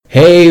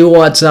Hey,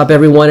 what's up,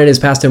 everyone? It is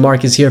Pastor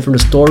Marcus here from the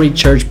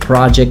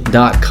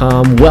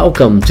StoryChurchProject.com.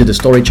 Welcome to the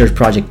Story Church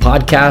Project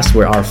podcast,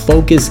 where our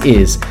focus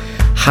is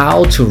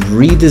how to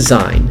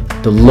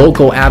redesign the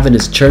local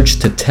Adventist church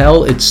to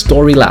tell its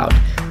story loud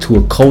to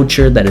a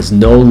culture that is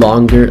no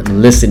longer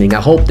listening.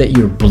 I hope that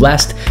you're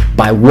blessed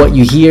by what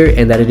you hear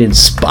and that it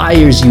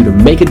inspires you to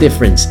make a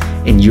difference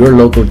in your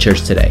local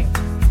church today.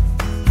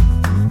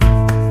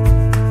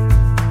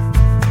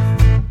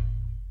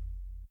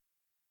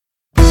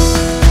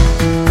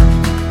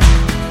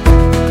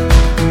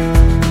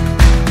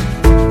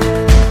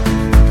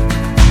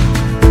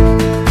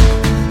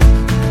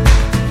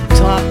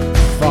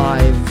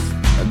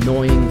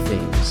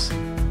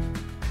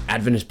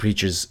 Adventist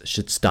preachers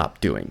should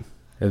stop doing.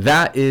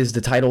 That is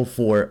the title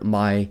for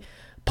my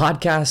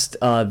podcast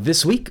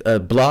this week, a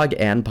blog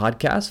and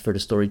podcast for the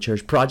Story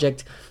Church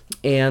Project.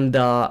 And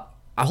I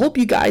hope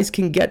you guys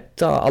can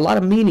get a lot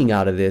of meaning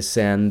out of this.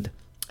 And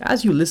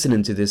as you listen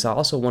into this, I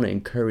also want to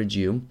encourage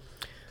you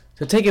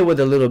to take it with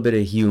a little bit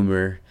of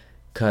humor,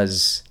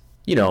 because,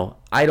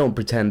 I don't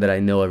pretend that I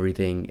know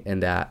everything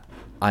and that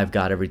I've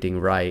got everything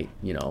right.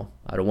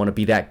 I don't want to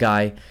be that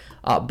guy.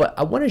 But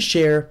I want to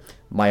share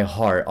my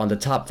heart on the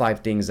top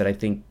 5 things that I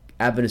think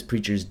Adventist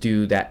preachers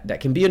do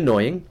that can be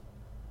annoying,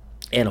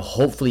 and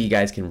hopefully you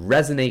guys can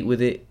resonate with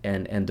it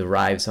and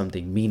derive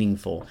something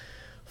meaningful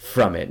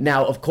from it.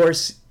 Now, of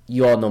course,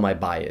 you all know my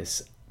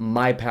bias.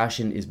 My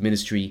passion is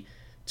ministry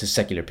to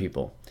secular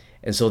people.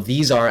 And so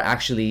these are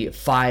actually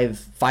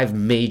five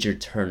major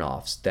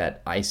turnoffs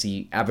that I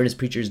see Adventist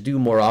preachers do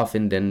more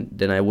often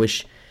than I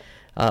wish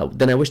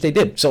they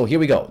did. So here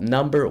we go.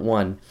 Number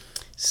 1,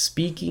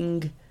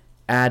 speaking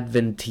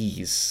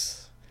Adventese.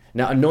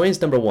 Now, annoyance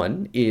number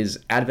 1 is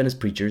Adventist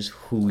preachers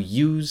who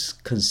use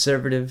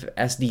conservative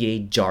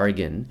SDA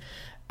jargon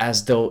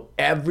as though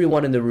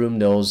everyone in the room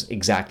knows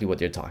exactly what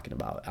they're talking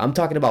about. I'm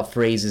talking about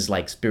phrases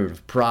like spirit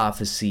of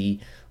prophecy,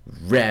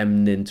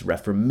 remnant,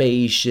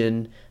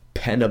 reformation,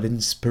 pen of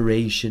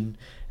inspiration,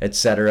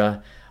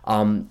 etc.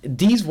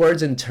 These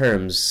words and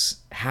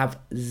terms have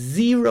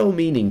zero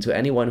meaning to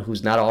anyone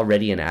who's not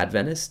already an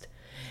Adventist.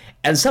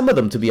 And some of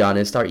them, to be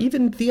honest, are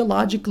even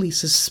theologically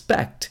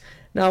suspect.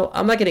 Now,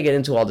 I'm not going to get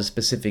into all the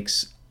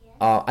specifics.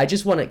 I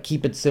just want to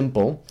keep it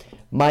simple.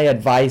 My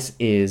advice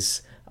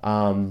is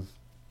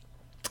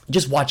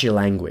just watch your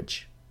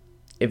language.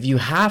 If you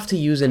have to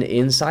use an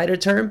insider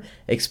term,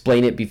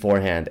 explain it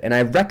beforehand. And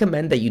I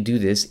recommend that you do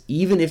this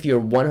even if you're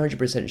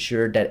 100%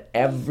 sure that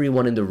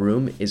everyone in the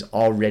room is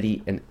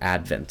already an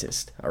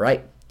Adventist. All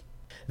right?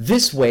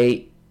 This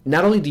way,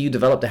 not only do you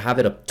develop the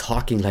habit of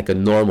talking like a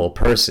normal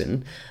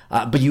person,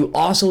 but you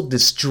also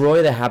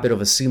destroy the habit of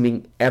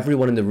assuming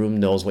everyone in the room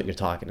knows what you're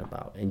talking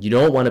about. And you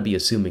don't want to be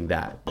assuming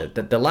that.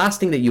 The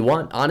last thing that you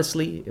want,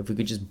 honestly, if we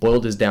could just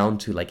boil this down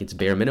to like its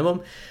bare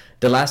minimum,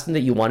 the last thing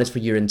that you want is for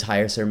your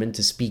entire sermon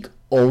to speak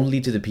only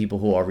to the people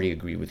who already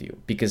agree with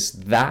you, because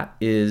that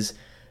is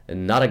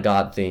not a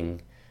God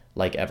thing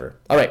like ever.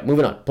 All right,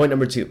 moving on. Point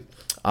number 2.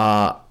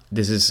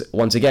 This is,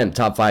 once again,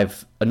 top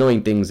 5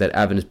 annoying things that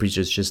Adventist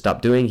preachers should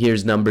stop doing.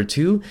 Here's number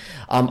 2.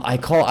 I'm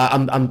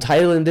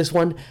titling this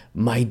one,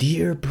 My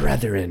Dear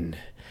Brethren.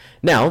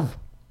 Now,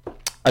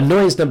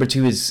 annoyance number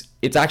 2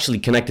 it's actually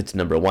connected to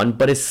number 1,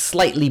 but it's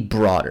slightly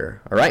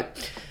broader, all right?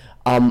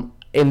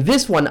 In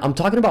this one, I'm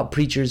talking about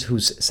preachers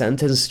whose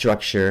sentence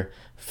structure,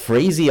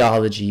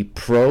 phraseology,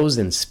 prose,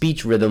 and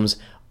speech rhythms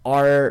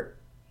are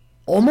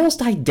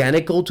almost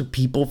identical to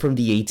people from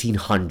the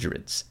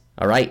 1800s,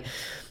 all right?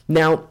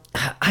 Now,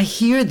 I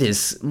hear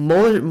this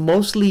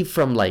mostly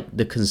from like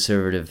the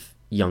conservative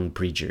young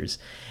preachers.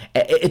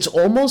 It's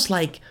almost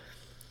like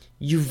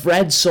you've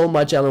read so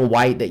much Ellen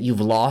White that you've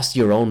lost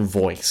your own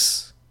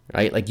voice,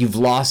 right? Like you've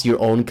lost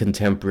your own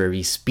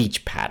contemporary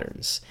speech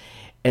patterns.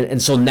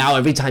 And so now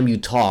every time you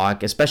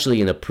talk, especially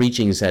in a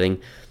preaching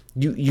setting,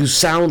 you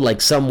sound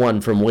like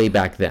someone from way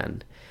back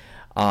then.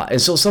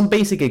 And so some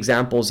basic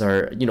examples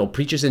are,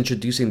 preachers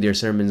introducing their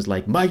sermons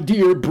like, my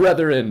dear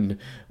brethren,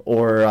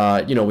 or,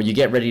 when you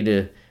get ready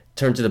to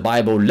turn to the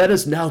Bible, let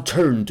us now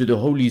turn to the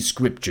Holy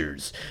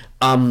Scriptures.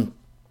 Now,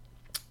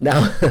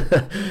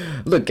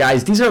 look,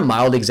 guys, these are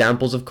mild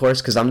examples, of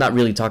course, because I'm not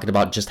really talking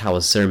about just how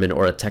a sermon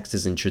or a text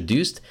is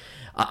introduced,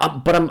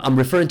 but I'm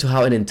referring to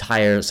how an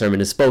entire sermon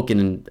is spoken,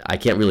 and I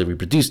can't really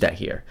reproduce that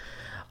here.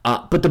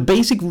 But the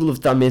basic rule of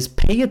thumb is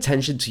pay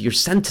attention to your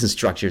sentence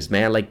structures,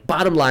 man. Like,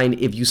 bottom line,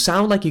 if you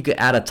sound like you could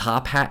add a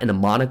top hat and a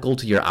monocle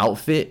to your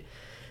outfit,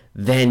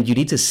 then you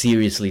need to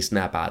seriously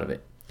snap out of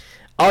it.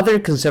 Other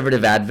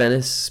conservative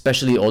Adventists,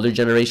 especially older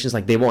generations,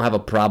 like they won't have a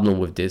problem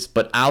with this.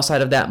 But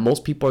outside of that,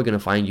 most people are going to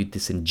find you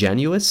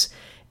disingenuous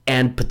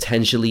and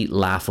potentially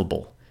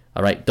laughable.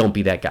 All right, don't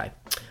be that guy.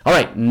 All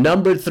right,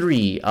 number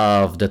 3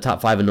 of the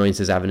top 5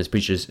 annoyances Adventist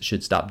preachers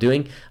should stop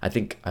doing. I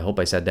hope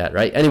I said that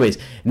right. Anyways,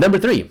 number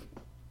 3.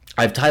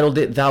 I've titled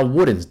it, Thou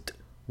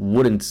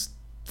wouldn't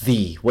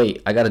thee.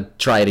 Wait, I gotta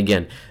try it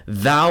again.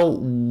 Thou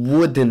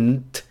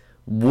wouldn't,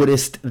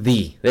 wouldest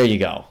thee. There you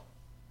go.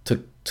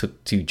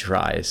 Took 2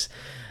 tries.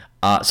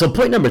 So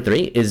point number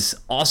 3 is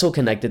also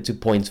connected to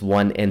points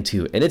 1 and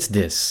 2, and it's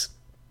this.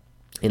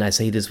 and I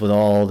say this with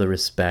all the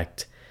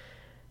respect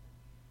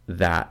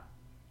that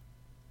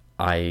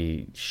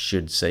I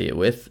should say it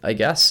with, I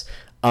guess.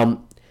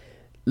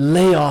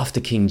 Lay off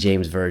the King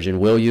James Version,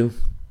 will you?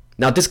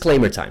 Now,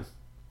 disclaimer time.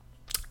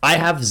 I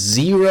have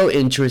zero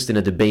interest in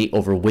a debate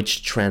over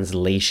which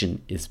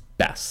translation is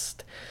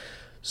best.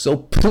 So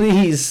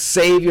please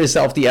save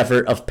yourself the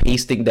effort of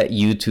pasting that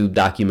YouTube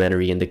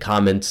documentary in the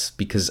comments,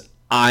 because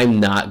I'm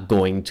not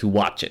going to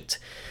watch it.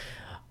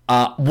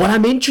 What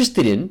I'm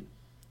interested in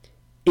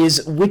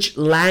is which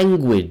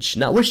language,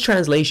 not which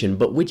translation,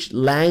 but which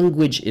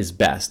language is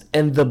best.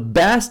 And the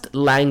best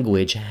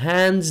language,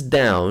 hands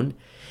down,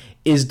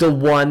 is the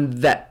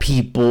one that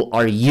people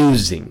are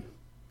using.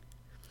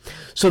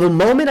 So the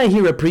moment I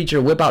hear a preacher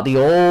whip out the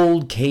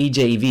old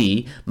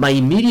KJV, my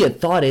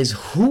immediate thought is,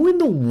 who in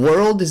the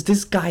world is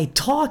this guy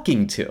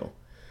talking to?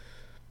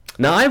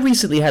 Now, I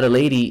recently had a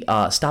lady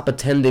stop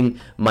attending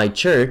my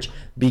church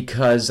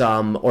because,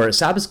 or a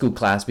Sabbath school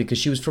class, because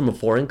she was from a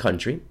foreign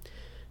country.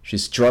 She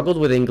struggled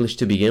with English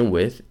to begin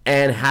with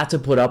and had to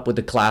put up with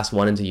the class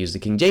wanting to use the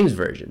King James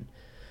Version.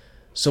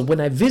 So when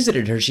I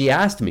visited her, she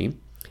asked me,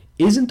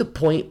 isn't the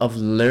point of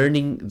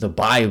learning the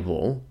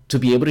Bible to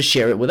be able to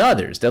share it with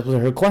others? That was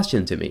her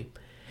question to me.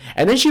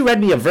 And then she read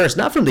me a verse,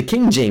 not from the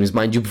King James,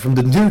 mind you, but from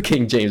the New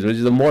King James, which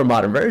is a more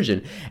modern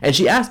version. And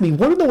she asked me,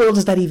 what in the world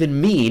does that even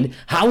mean?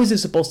 How is it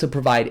supposed to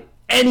provide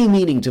any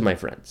meaning to my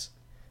friends?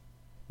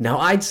 Now,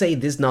 I'd say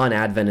this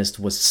non-Adventist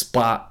was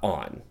spot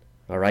on.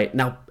 All right.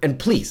 Now, and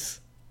please,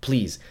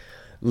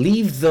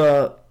 leave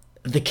the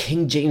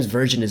King James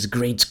Version is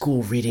grade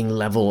school reading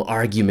level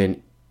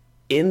argument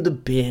in the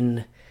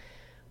bin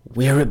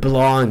where it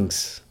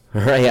belongs.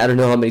 All right. I don't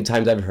know how many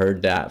times I've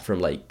heard that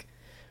from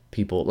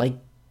people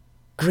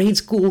grade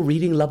school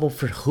reading level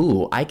for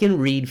who? I can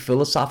read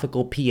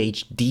philosophical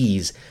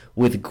PhDs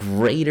with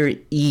greater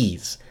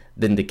ease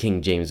than the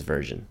King James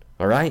Version.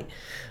 All right.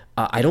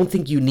 I don't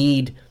think you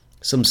need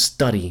some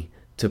study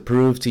to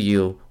prove to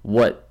you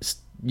what's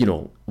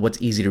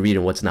easy to read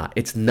and what's not.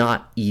 It's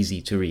not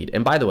easy to read.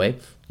 And by the way,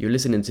 you're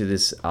listening to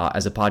this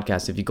as a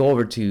podcast. If you go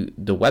over to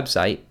the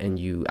website and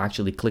you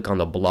actually click on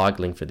the blog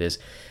link for this,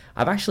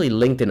 I've actually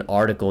linked an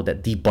article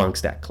that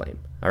debunks that claim.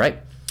 All right.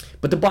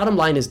 But the bottom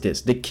line is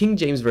this: the King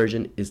James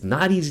Version is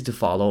not easy to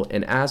follow.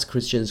 And as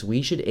Christians,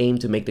 we should aim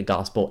to make the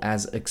gospel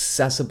as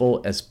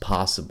accessible as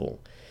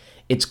possible.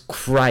 It's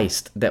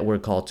Christ that we're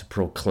called to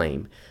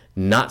proclaim,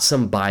 not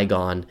some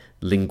bygone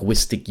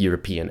linguistic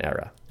European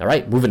era. All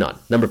right. Moving on.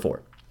 Number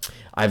 4.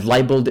 I've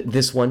labeled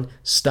this one,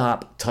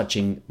 Stop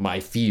Touching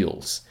My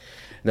Feels.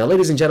 Now,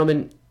 ladies and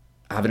gentlemen,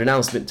 I have an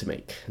announcement to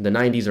make. The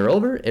 90s are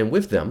over, and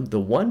with them, the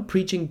one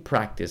preaching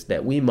practice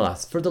that we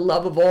must, for the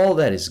love of all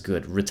that is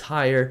good,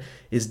 retire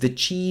is the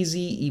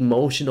cheesy,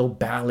 emotional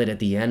ballad at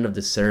the end of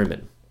the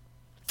sermon.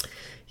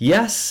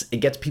 Yes, it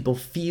gets people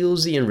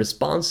feelsy and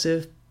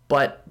responsive,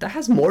 but that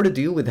has more to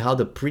do with how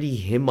the pretty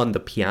hymn on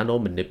the piano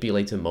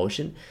manipulates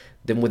emotion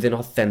than with an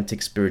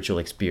authentic spiritual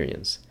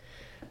experience.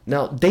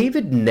 Now,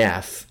 David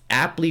Neff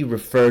aptly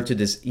referred to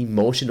this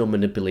emotional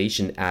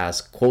manipulation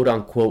as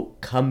quote-unquote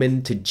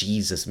coming to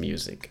Jesus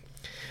music,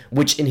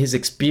 which in his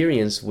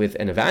experience with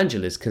an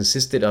evangelist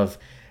consisted of,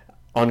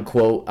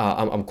 unquote,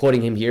 I'm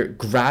quoting him here,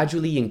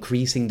 gradually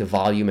increasing the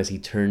volume as he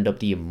turned up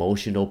the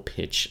emotional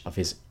pitch of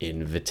his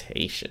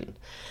invitation.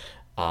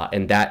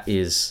 And that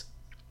is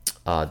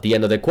the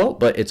end of the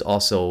quote, but it's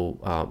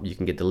also, you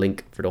can get the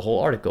link for the whole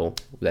article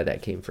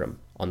that came from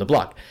on the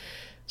blog.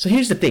 So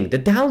here's the thing. The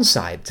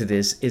downside to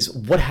this is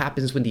what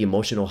happens when the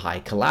emotional high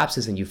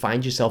collapses and you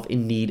find yourself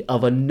in need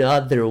of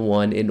another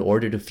one in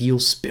order to feel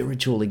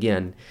spiritual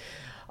again.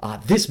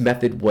 This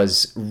method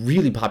was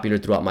really popular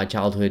throughout my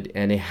childhood,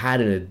 and it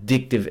had an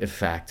addictive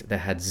effect that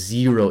had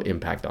zero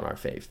impact on our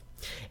faith.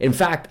 In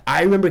fact,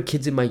 I remember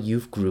kids in my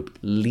youth group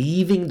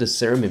leaving the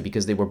sermon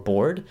because they were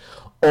bored,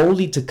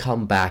 only to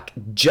come back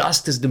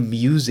just as the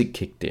music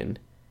kicked in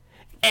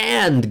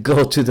and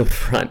go to the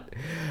front.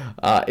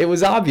 It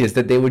was obvious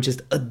that they were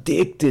just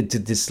addicted to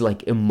this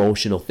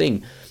emotional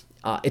thing.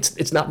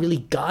 It's not really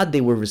God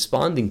they were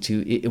responding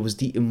to. It was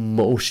the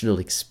emotional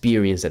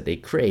experience that they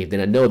craved.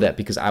 And I know that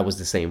because I was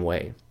the same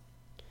way.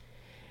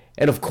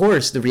 And of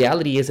course, the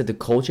reality is that the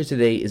culture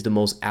today is the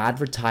most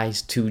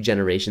advertised to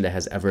generation that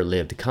has ever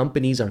lived.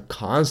 Companies are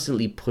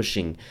constantly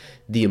pushing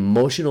the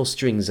emotional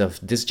strings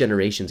of this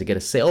generation to get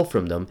a sale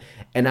from them.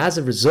 And as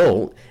a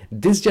result,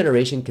 this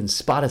generation can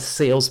spot a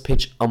sales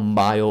pitch a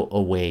mile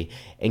away.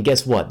 And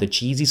guess what? The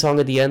cheesy song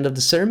at the end of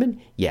the sermon?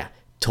 Yeah,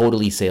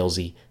 totally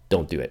salesy.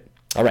 Don't do it.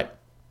 All right.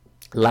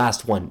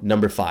 Last one,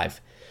 number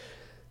 5.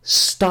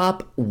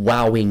 Stop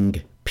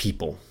wowing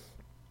people.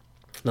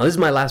 Now, this is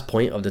my last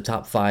point of the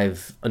top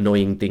 5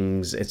 annoying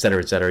things, etc.,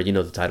 etc. You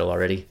know the title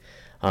already.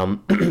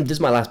 This is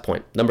my last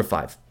point, number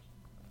 5.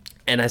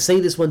 And I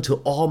say this one to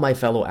all my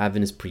fellow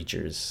Adventist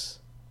preachers.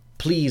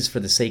 Please, for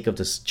the sake of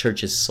the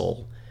church's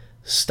soul,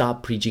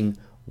 stop preaching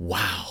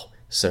wow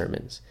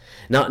sermons.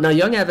 Now,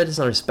 young Adventists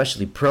are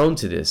especially prone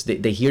to this.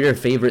 They hear their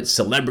favorite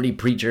celebrity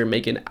preacher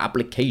making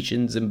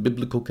applications and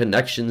biblical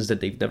connections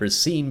that they've never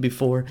seen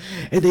before,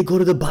 and they go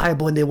to the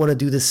Bible and they want to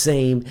do the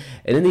same.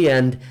 And in the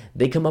end,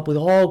 they come up with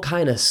all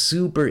kind of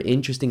super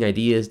interesting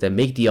ideas that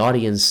make the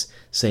audience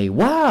say,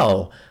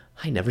 "Wow,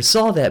 I never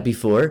saw that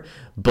before,"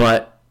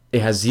 but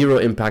it has zero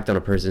impact on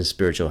a person's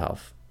spiritual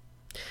health.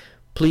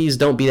 Please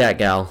don't be that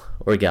gal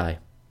or guy.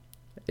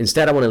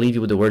 Instead, I want to leave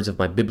you with the words of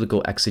my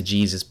biblical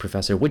exegesis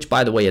professor, which,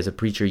 by the way, as a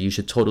preacher, you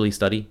should totally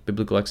study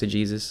biblical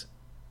exegesis.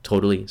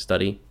 Totally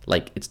study.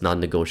 Like, it's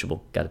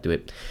non-negotiable. Got to do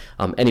it.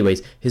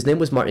 Anyways, his name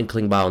was Martin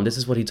Klingbeil, and this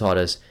is what he taught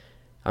us.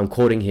 I'm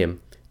quoting him.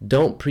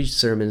 Don't preach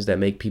sermons that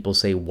make people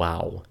say,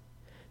 "Wow."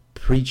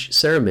 Preach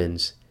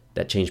sermons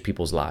that change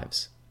people's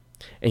lives.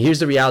 And here's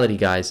the reality,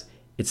 guys.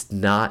 It's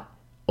not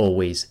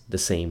always the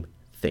same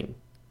thing.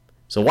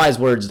 So wise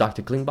words,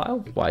 Dr.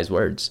 Klingbeil. Wise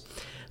words.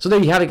 So there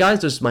you have it,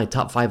 guys. There's my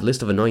top 5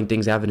 list of annoying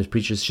things Adventist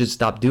preachers should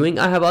stop doing.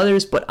 I have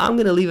others, but I'm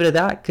going to leave it at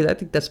that because I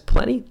think that's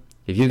plenty.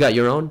 If you've got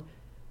your own,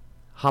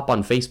 hop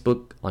on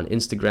Facebook, on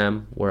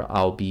Instagram, where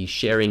I'll be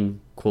sharing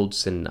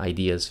quotes and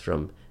ideas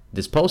from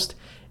this post,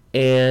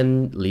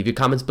 and leave your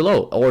comments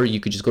below. Or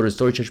you could just go to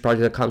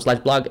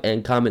storychurchproject.com/blog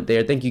and comment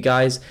there. Thank you,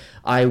 guys.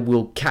 I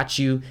will catch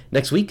you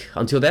next week.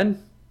 Until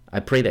then, I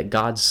pray that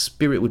God's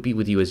Spirit would be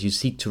with you as you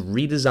seek to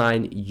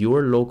redesign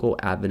your local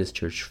Adventist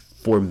church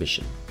for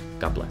mission.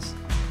 God bless.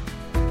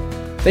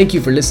 Thank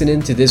you for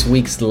listening to this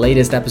week's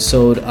latest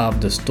episode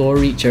of the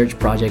Story Church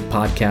Project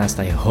podcast.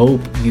 I hope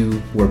you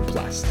were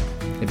blessed.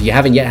 If you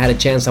haven't yet had a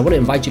chance, I want to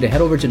invite you to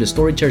head over to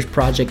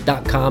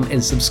thestorychurchproject.com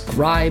and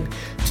subscribe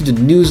to the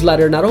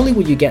newsletter. Not only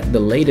will you get the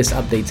latest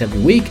updates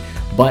every week,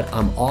 but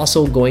I'm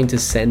also going to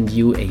send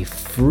you a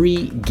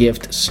free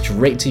gift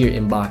straight to your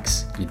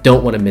inbox. You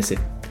don't want to miss it.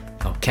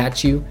 I'll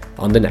catch you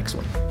on the next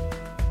one.